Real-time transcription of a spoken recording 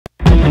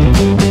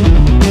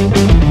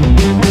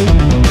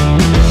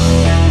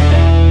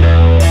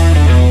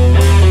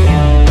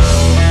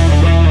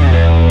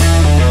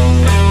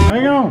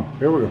Hang on.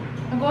 Here we go.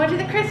 I'm going to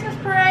the Christmas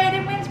parade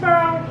in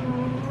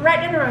Winnsboro, right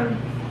down the road.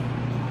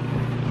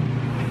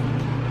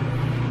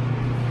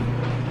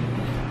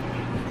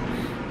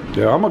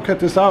 Yeah, I'm gonna cut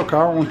this out,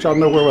 Carl. I want y'all to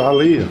know where I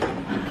live.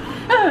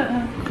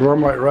 Cause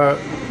I'm like right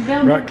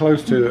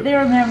close to it.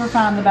 They'll never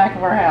find the back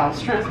of our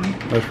house, trust me.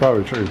 That's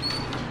probably true.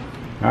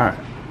 Alright,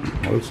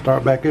 let's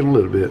start back in a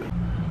little bit.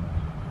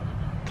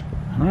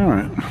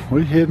 Alright,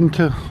 we're heading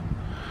to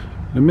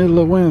the middle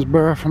of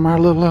Winnsboro from our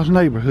little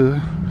neighborhood.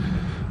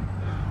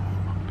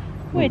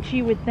 Which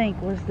you would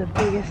think was the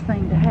biggest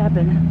thing to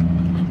happen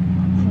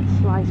since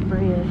sliced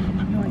bread.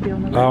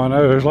 Oh, I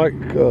know. There's like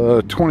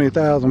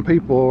 20,000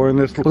 people in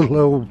this little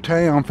old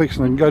town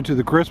fixing to go to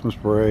the Christmas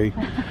parade.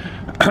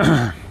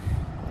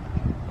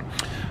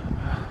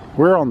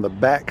 We're on the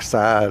back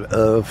side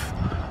of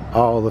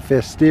all the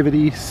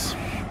festivities.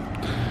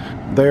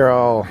 They're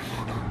all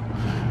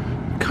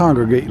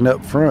congregating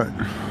up front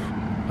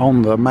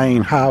on the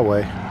main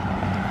highway.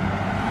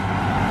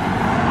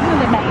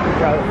 The main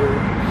road.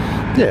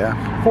 Yeah,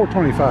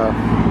 425.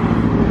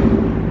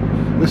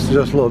 This is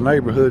just a little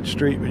neighborhood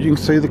street, but you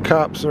can see the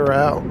cops are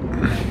out.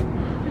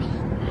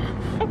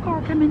 A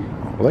car coming.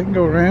 Well, they can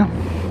go around.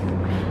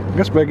 I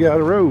guess better get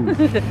out of the road.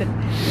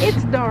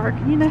 It's dark.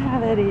 You know how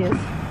that is.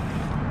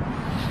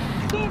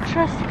 You can't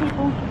trust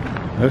people.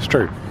 That's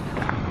true.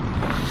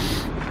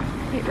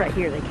 Get right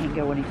here. They can't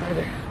go any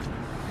further.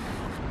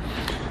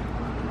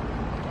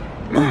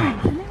 Alright,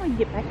 so now we can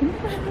get back in the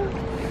road.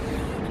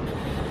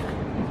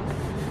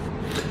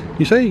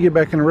 You say you get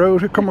back in the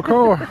road, here come a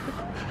car.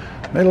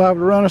 They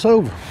liable to run us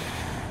over.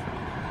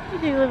 You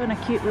do live in a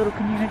cute little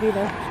community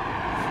though.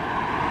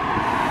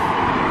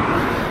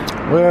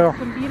 Well,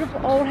 some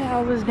beautiful old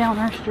houses down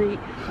our street.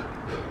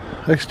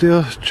 They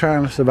still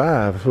trying to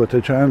survive, is what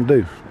they're trying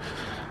to do.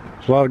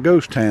 There's a lot of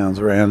ghost towns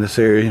around this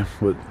area,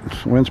 but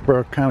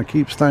Winnsboro kind of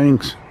keeps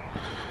things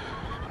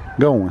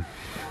going.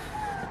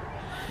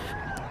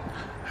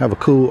 Have a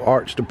cool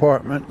arts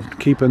department,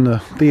 keeping the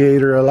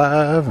theater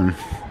alive, and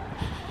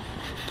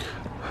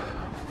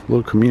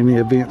little community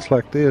events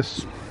like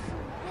this,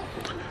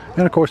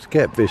 and of course the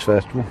Catfish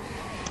Festival,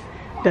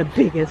 the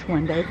biggest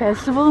one-day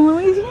festival in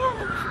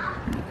Louisiana.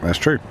 That's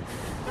true.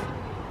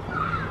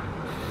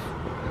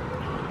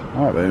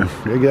 All right, baby,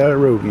 gotta get out of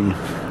the road again.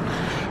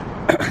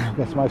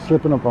 Got somebody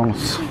slipping up on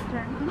us.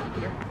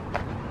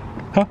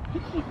 Huh? He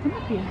can't come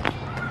up here.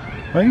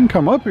 Well, he can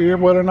come up here.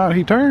 Whether or not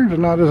he turns or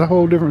not is a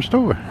whole different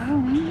story.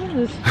 Oh, he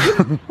is.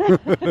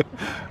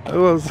 It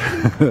was.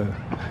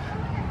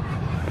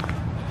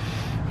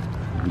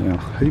 Now,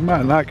 he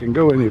might not can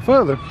go any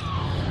further,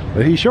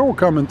 but he's sure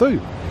coming through.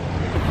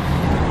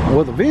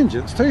 With a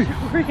vengeance, too.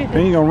 Really? He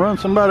ain't gonna run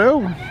somebody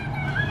over.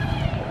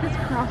 Let's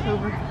cross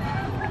over.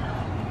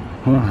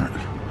 Alright.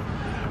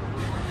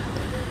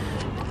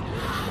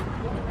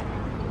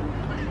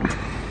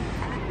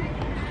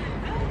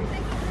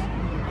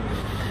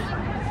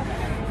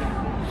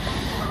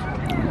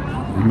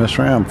 Mess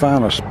around and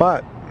find a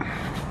spot.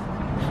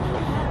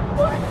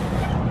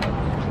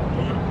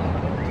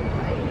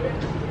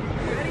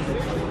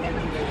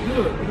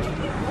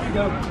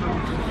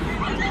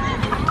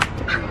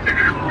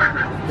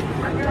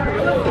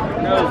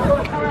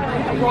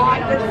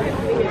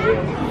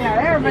 Yeah,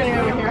 everybody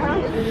over here, huh?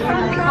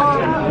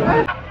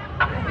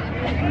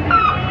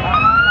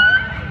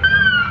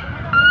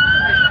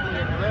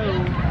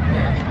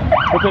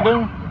 What they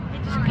doing?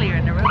 They're just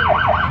clearing the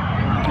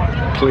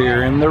road.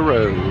 Clearing the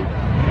road.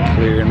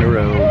 Clearing the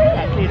road.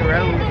 Yeah, clear the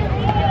road.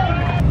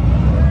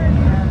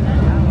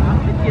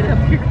 Get up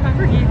here,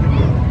 cover you.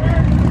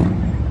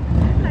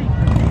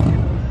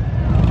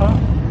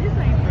 This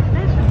ain't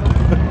professional.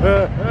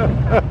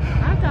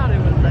 I thought it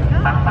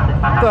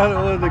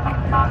was the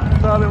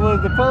cops. Thought it was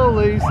the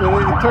police, and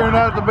it turned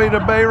out to be the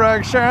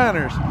Bayrag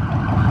Shiners.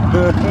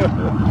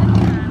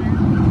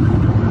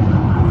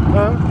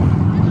 Huh?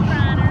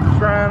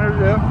 Shriners,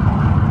 yeah.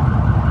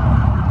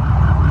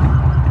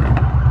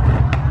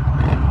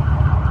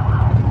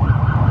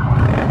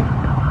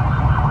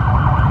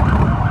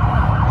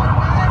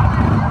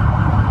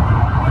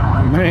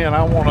 Man,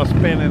 I want a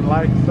spinning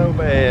light so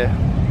bad.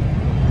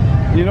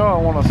 You know I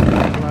want a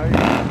spinning light.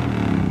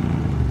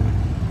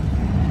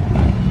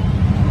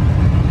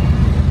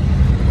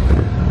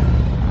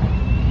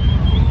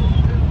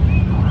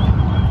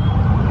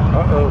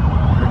 Uh-oh.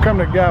 Here come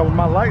the guy with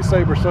my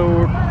lightsaber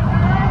sword. I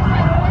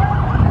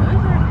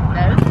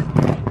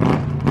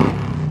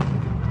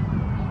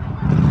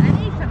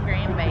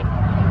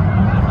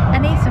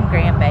need some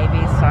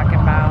grandbabies so I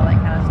can buy all that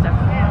kind of stuff.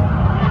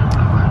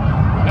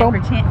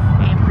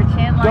 And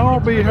pretend like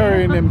Don't be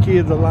hurrying them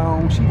kids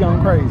along. She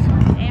gone crazy.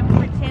 And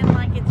pretend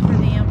like it's for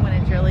them when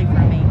it's really for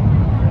me.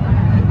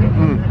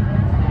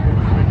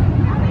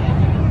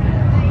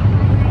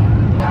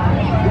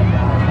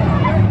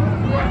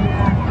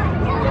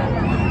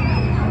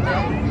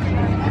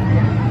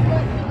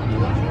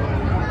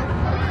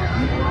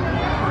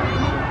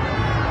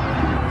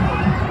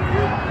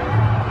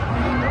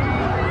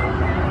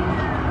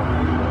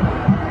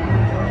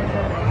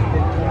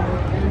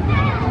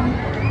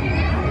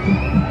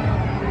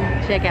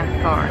 check out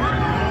the car.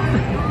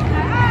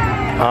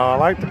 I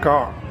like the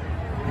car.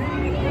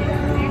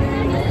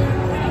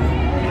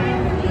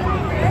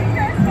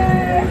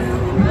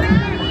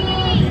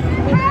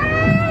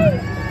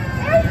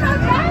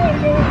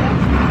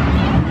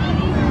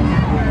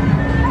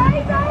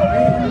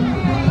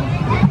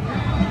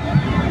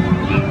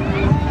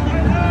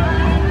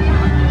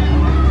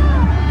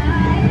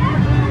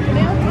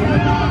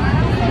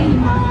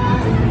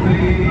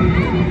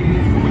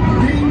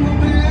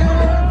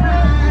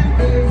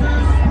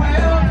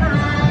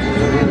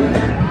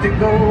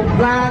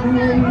 Riding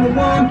in the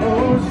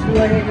one-horse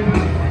sleigh.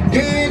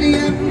 Giddy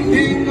up,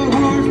 jingle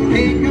horse,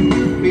 pick up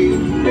your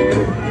feet.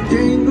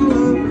 Jingle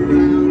up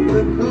around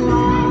the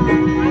clock.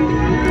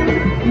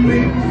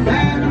 Mix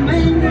that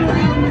mingle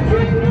and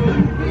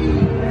jingle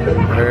feet.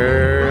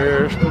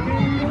 There's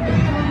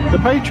the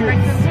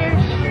Patriots.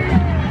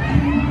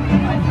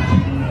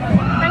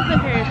 Franklin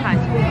Parish High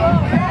School.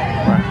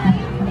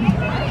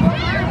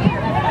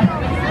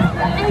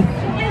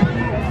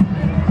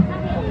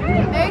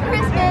 Merry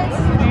Christmas!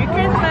 Merry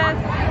Christmas!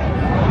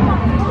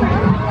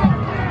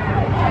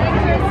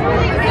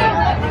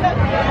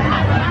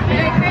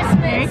 Merry Christmas!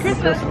 Merry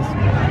Christmas!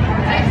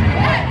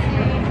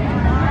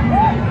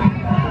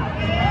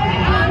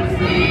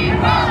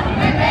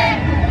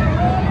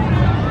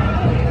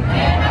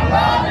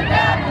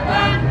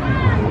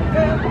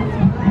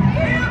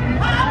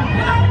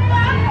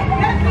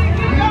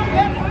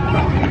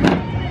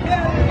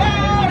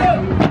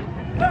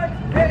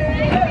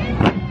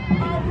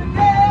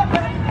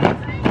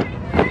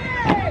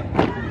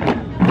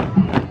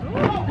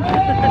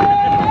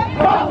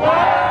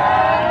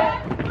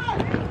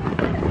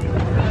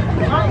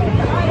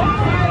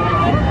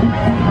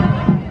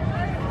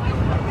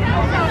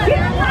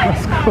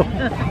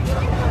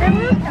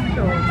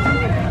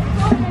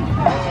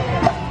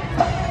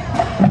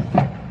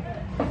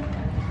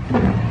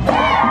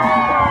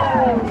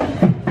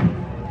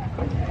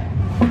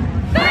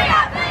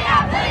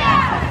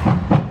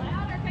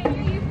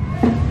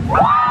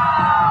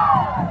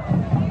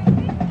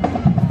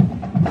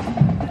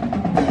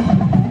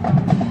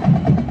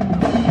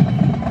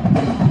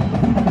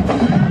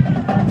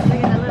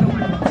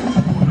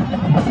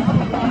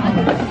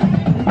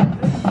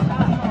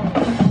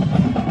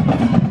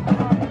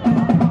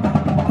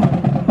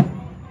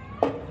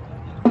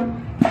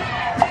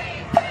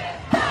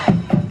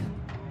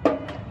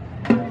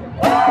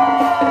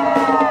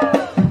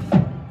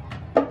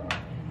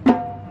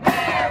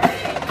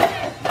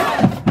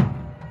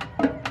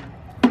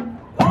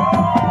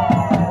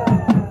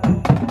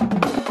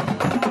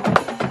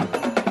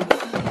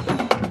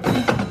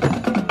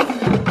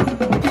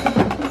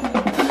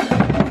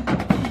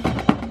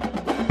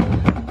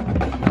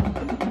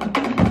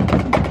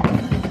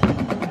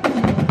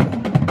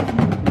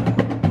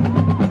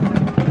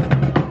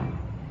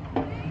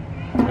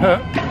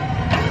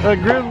 That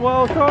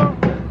Griswold car?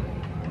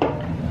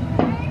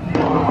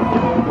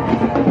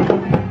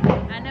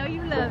 I know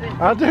you love it.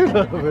 I do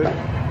love it.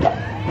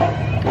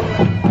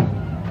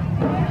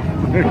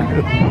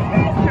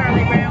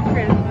 Charlie Brown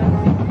Christmas.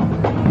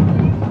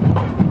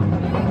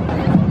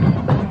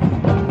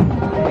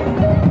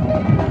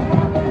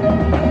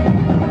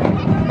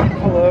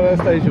 I love that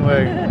station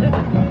wagon.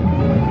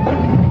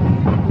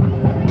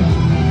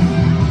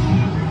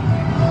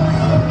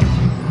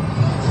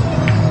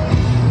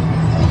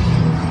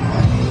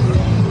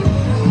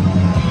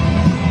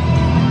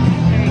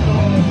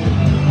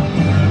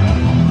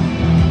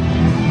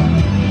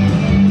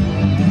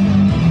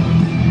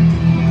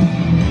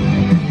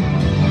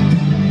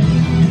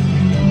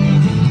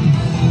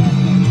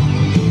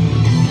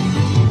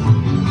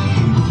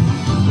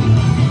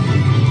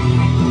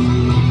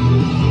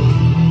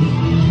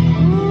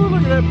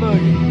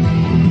 Buggy.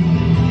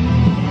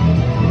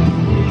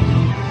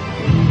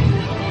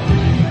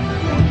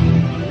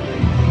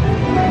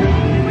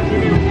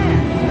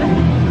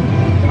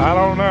 I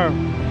don't know.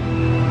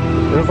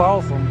 It's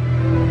awesome.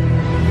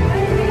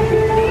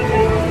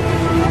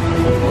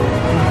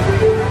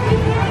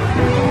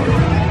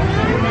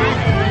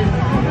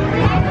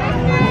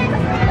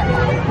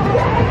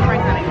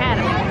 Franklin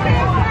Academy.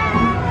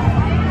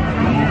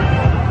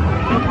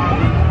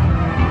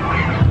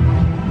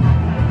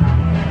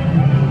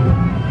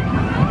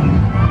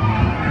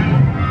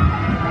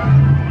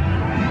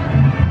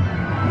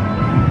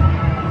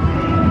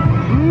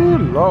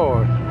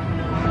 Lord,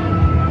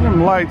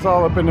 them lights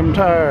all up in them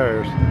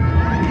tires,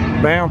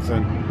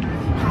 bouncing.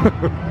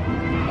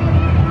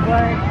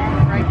 What?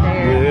 Right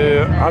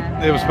there.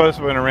 Yeah, it was supposed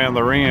to have been around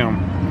the rim.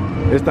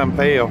 This time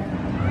fell.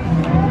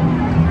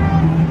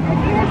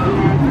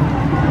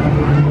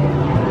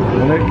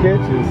 When it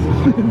catches,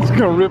 it's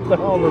gonna rip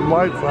all the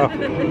lights off.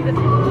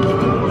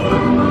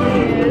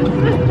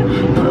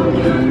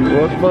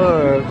 What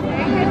fun!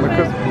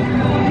 Because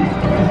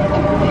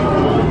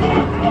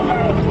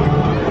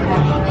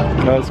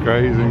that's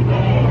crazy.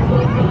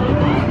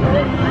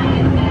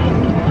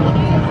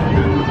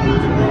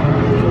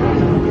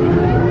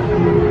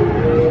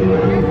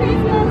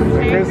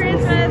 Merry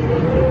Christmas.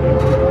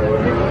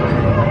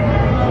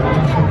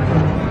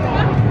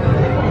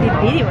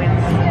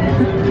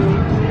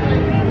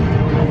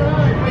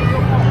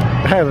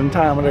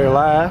 time of their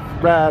life,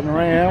 riding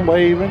around,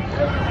 waving.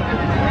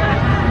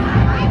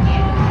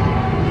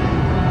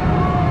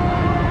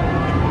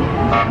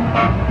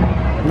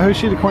 Now, who's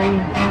she, the queen?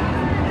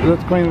 Is that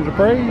the queen of the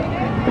parade?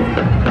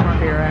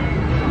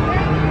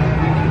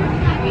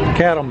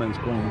 Cattleman's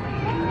queen.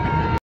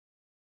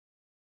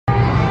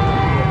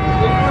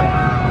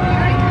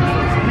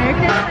 Merry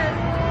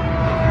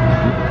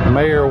Christmas. The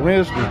mayor of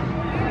Winnsboro.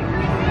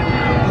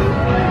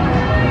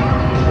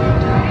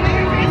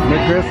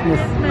 Merry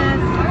Christmas.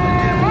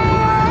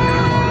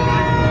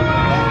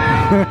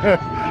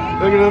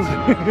 Look at this.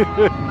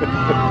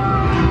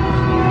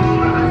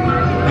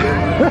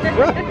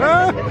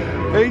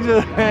 He's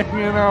just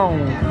hanging on.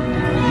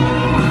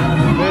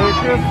 Merry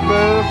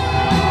Christmas.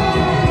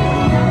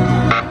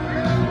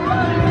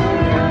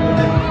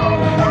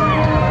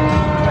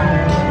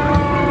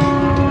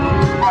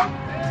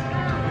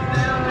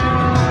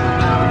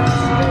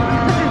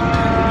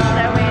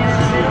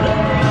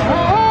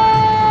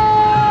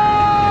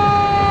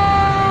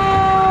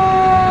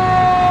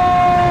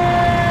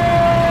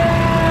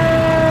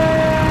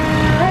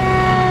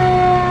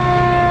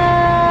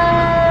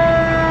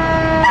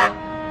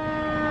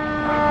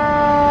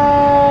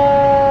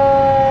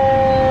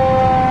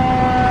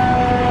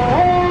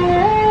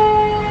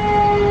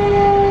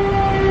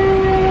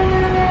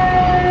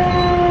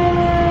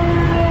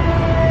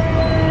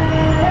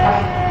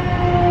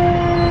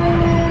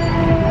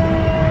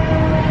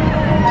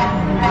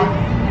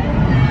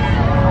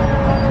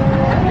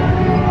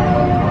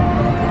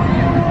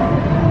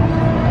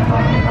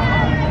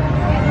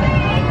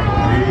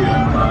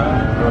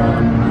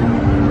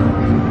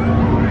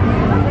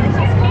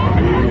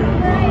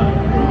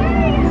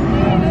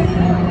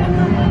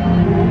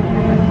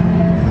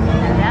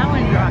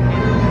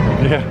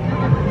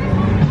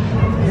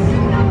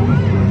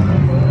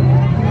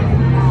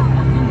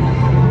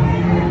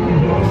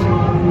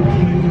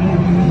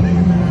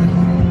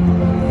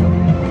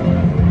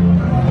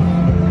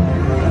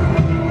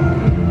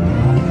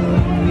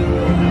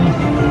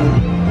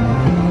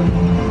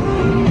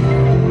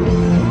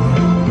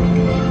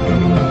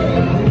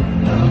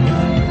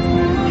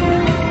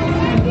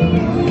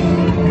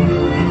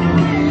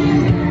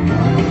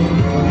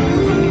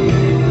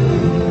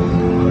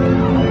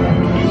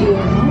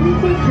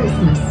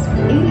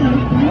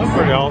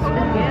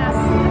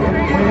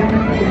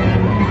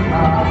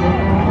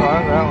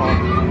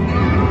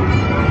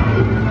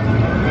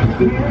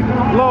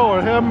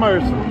 Lord have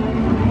mercy.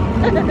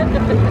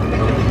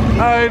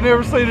 I ain't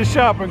never seen a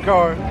shopping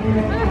cart.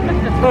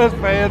 That's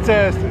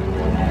fantastic.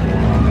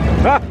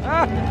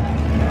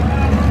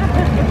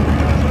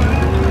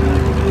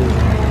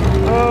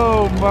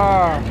 Oh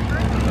my.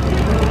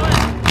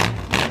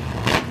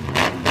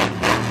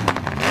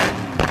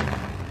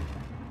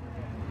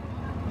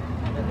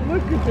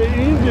 Look at the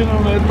engine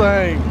on that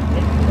thing.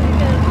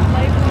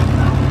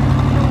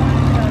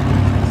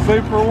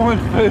 SuperOne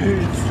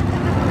Foods.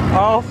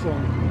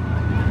 Awesome.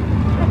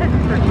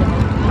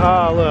 Oh, I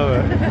love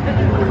it.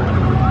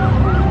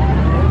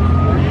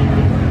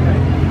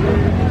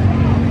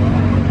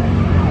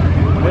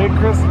 Merry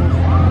Christmas.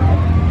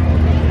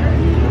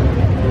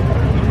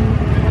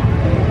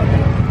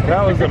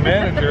 That was the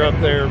manager up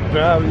there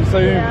driving. You see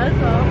him? Yeah, I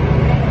saw.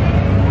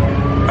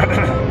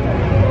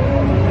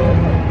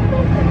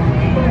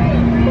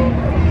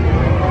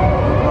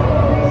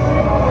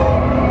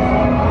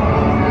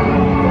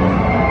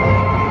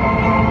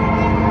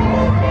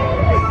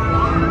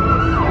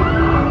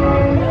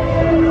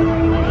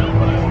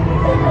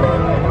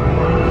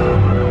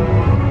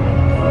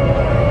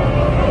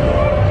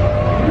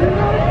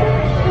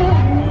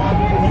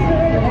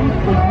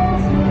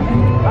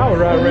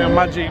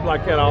 My Jeep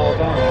like that all the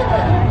time.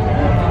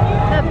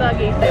 That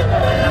buggy's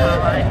definitely the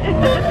highlight.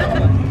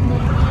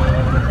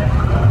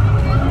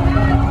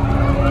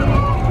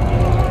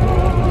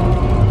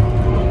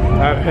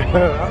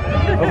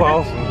 That's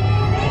awesome.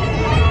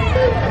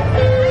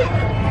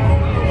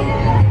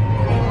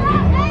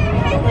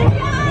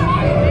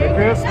 Merry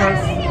Christmas.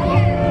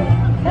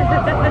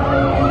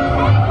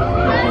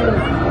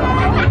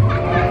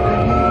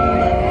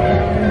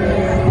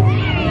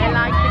 They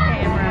like the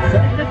camera.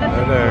 They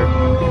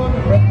do.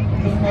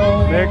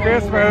 Merry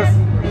Christmas.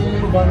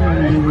 I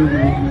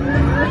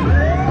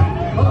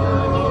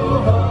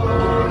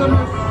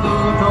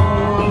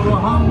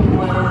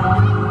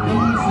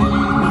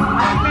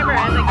remember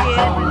as a kid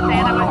when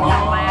Santa was so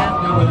loud,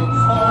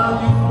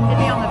 he'd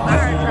be on the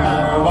fire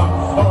truck.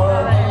 So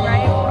that it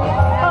rained.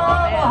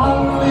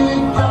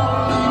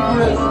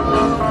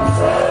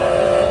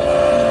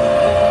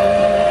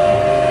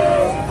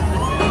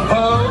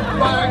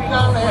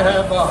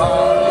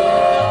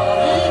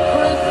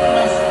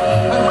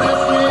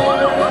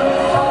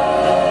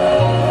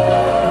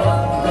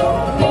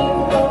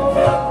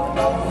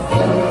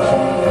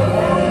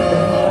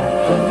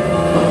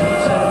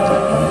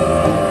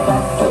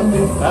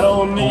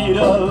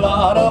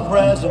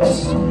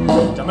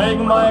 To make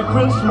my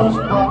Christmas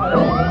bright,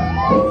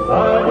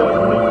 I just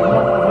need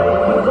my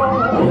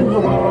babies on the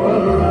wall.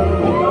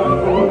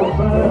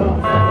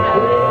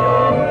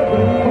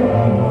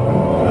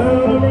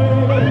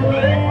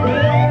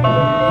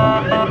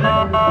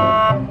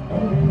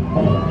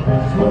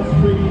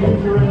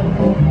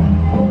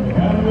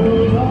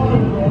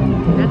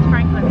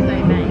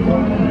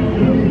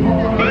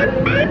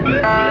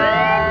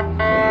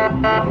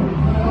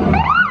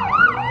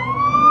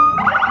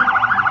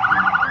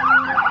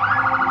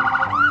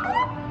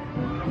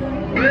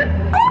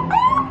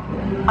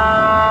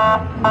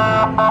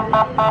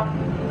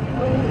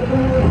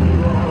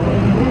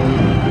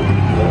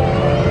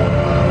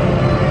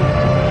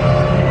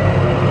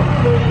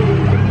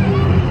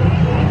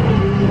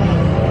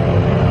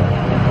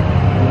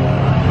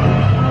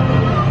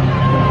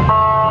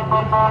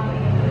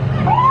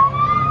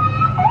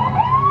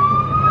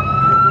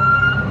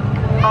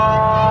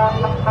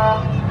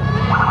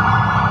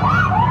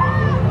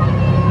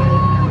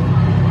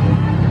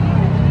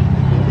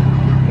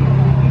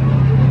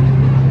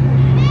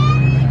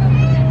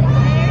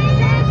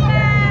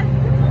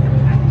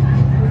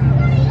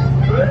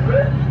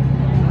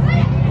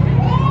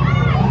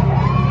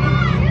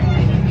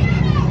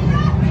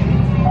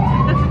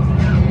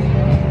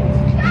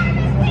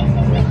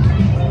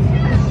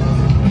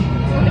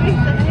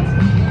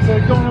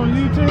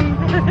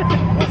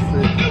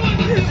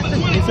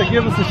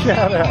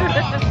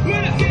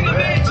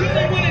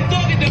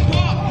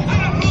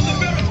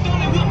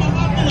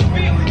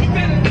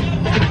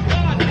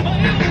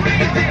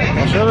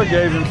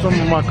 gave him some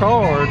of my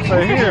cards.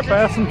 Say, here,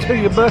 pass them to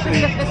your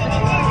buddy.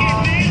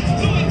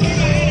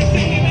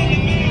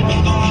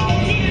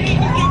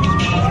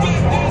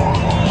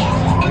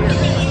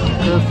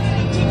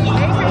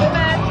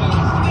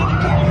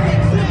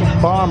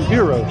 Farm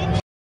Bureau.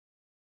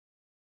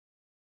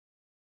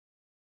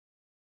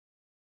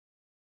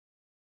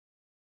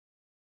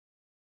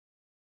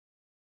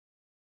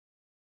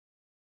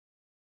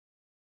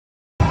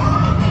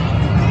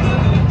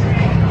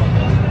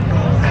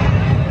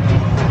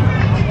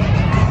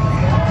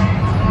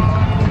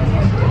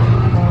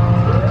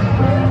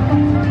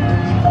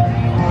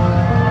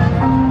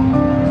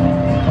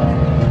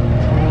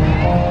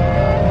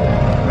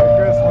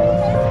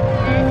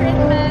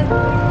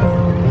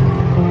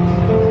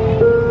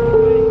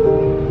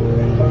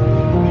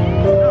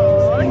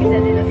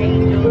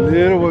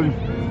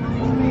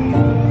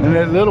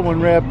 Little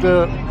one wrapped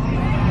up.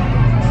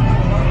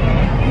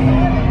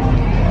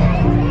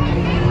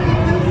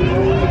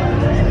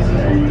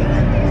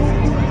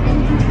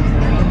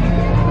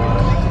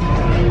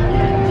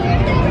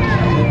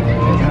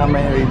 How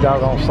many of these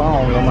doggone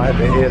songs I might have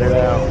to edit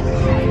out.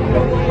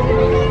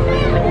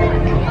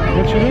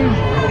 What you do?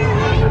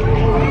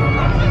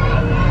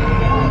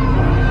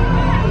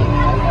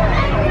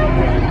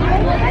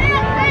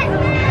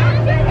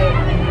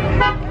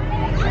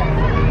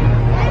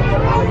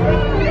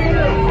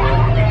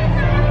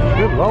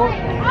 Good Lord.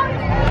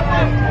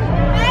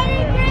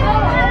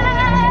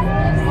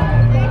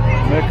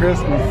 Merry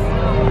Christmas.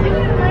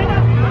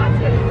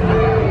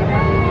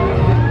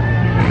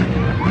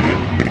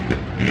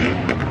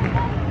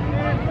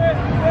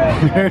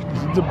 There's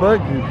the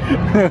buggy.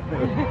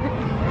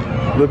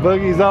 The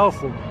buggy's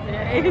awesome.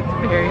 Yeah, it's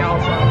very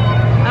awesome. I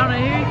don't know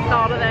who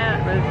thought of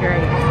that, but it's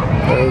great.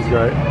 That was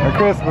great. Merry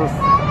Christmas.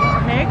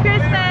 Merry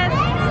Christmas.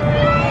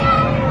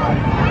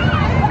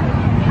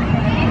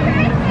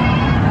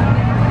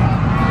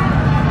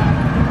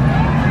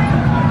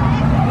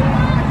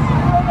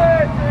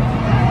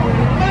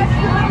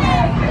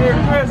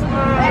 Merry Christmas.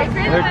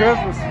 Merry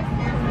Christmas.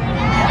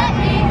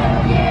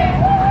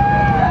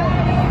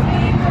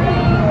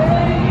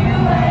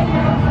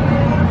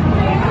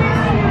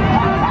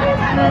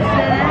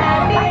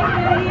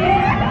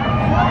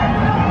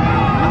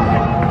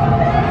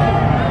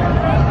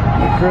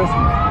 Merry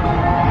Christmas.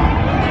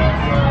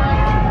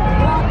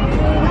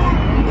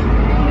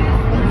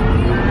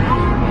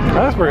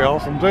 That's pretty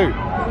awesome too.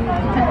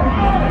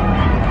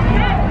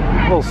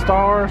 Little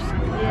stars.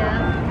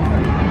 Yeah.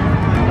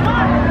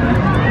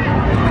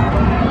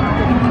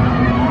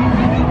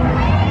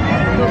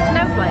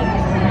 Snowflakes.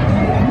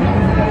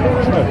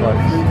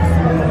 Snowflakes.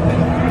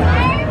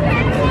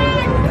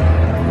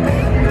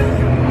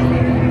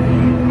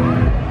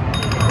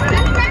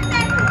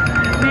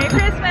 Merry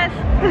Christmas.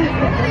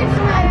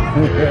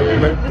 Happy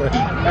birthday.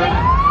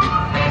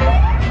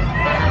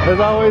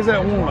 There's always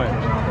that one.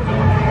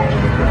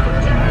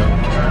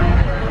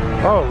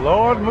 Oh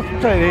Lord, what's the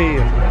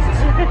potato head?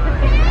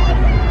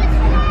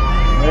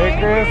 Merry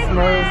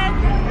Christmas.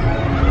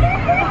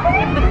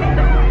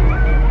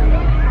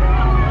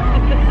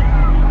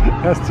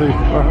 That's too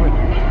funny.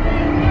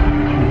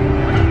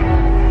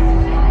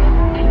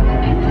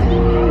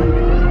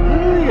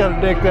 You got a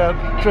decked out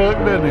truck,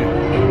 doesn't he?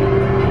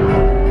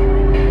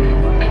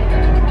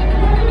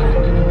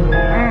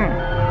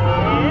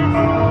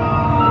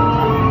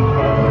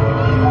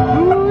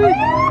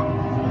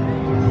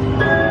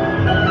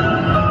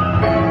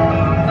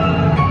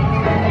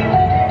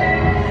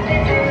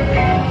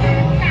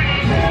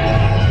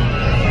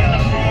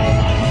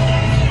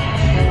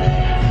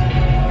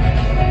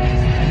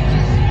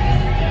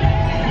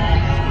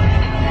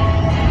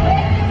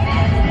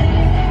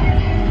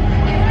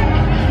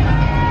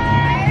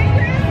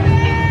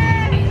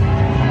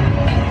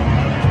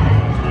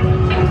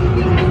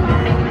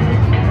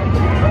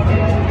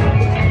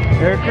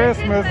 Merry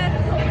Christmas.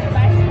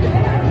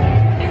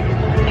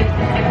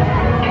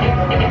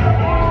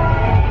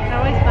 It's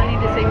always funny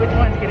to see which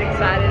ones get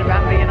excited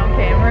about being on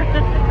camera.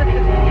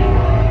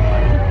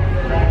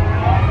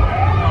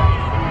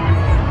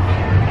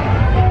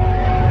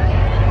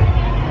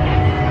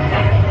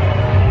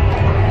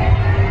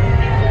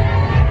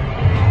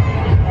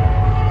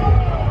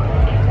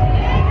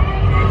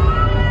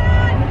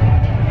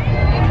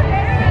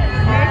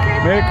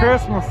 Merry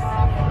Christmas.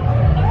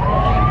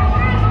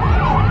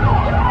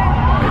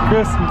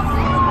 Christmas.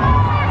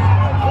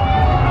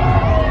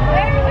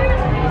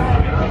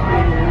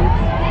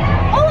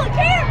 Oh, a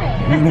caramel!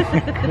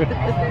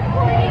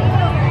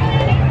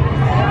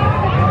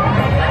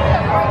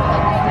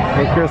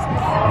 Merry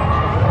Christmas.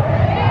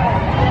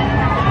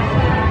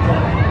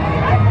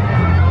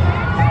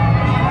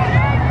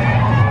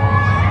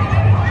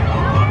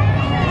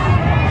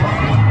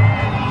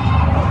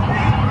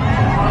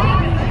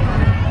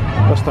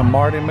 That's the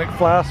Marty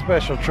McFly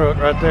special truck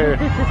right there.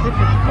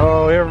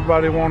 Oh,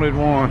 everybody wanted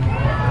one.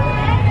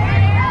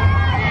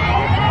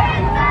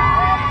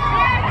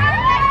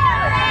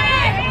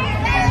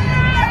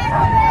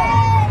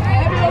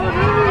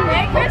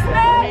 Merry Christmas!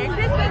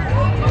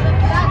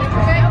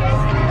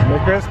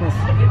 Merry Christmas.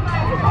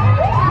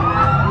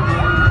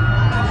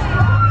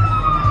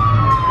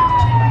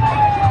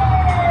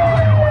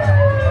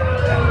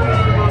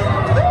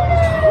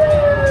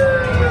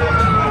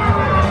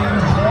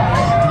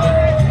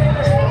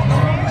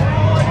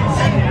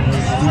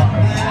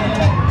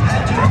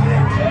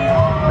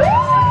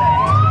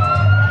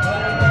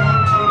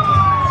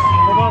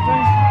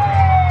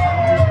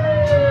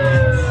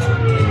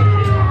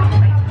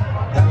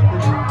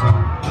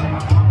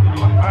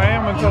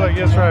 until it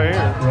gets right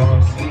here.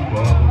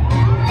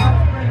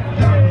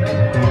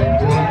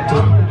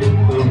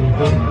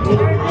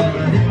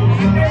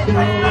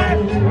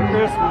 Merry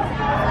Christmas.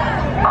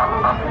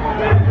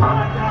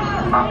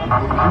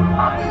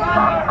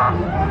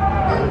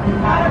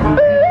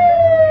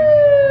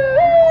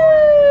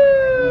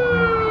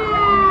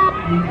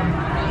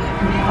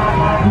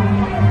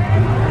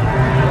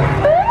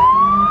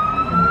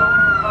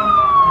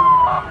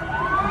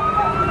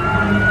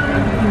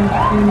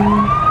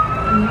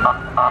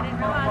 I didn't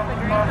realize the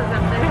Grinch was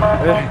up there.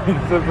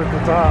 It's up at the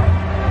top.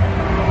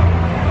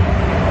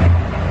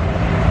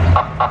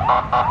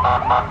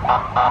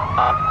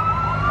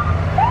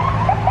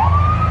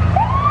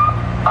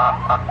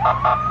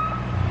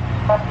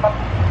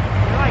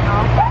 You're like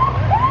all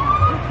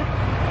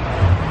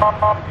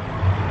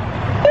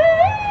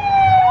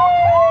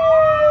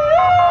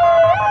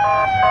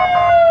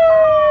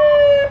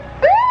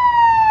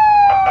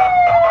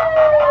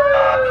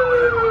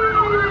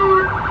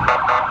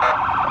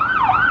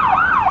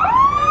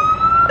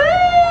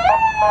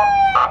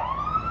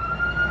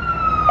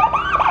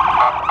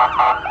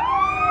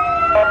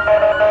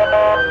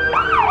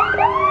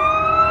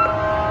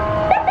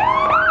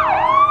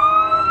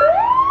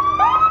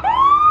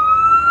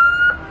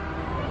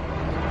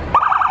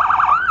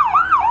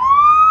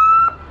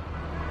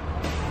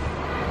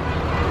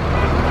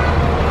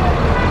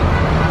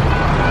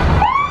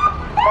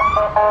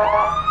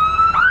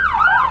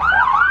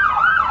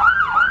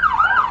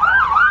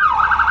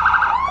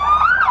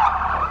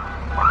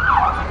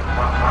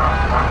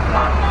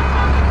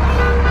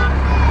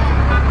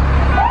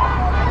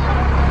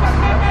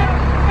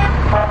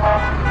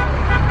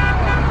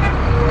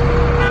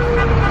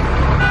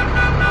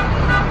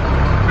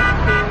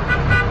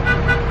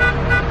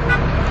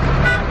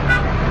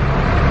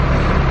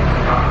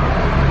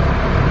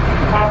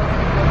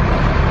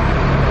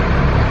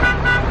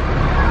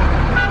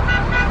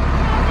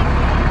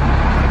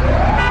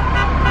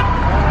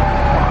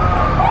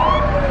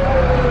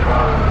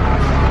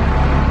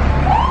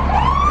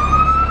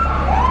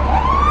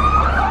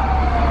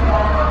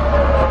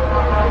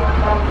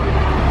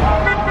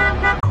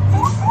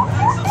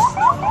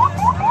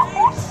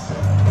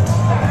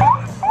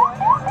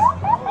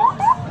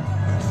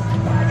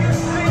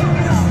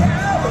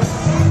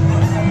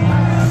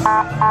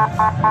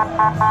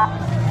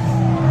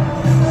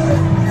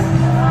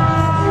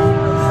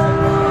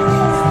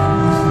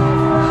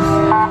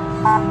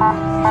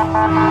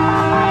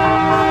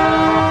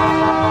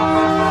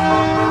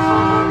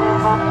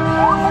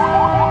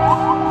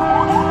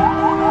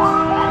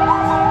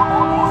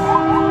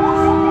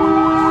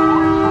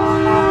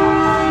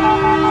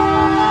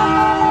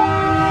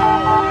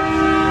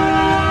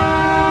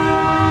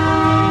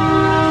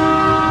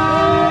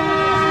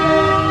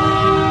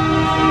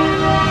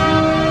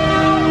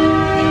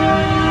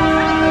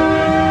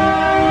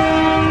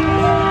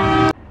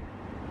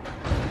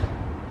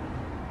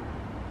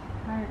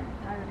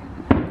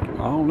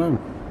I don't know.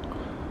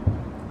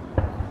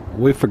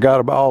 We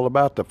forgot all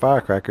about the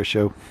firecracker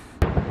show.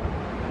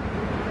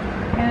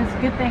 And it's a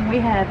good thing we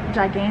had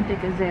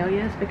gigantic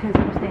azaleas because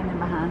I'm standing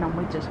behind them.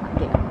 We just might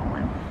get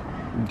one.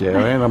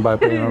 Yeah, ain't nobody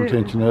paying no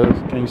attention to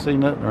us. Can't see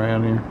nothing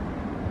around here.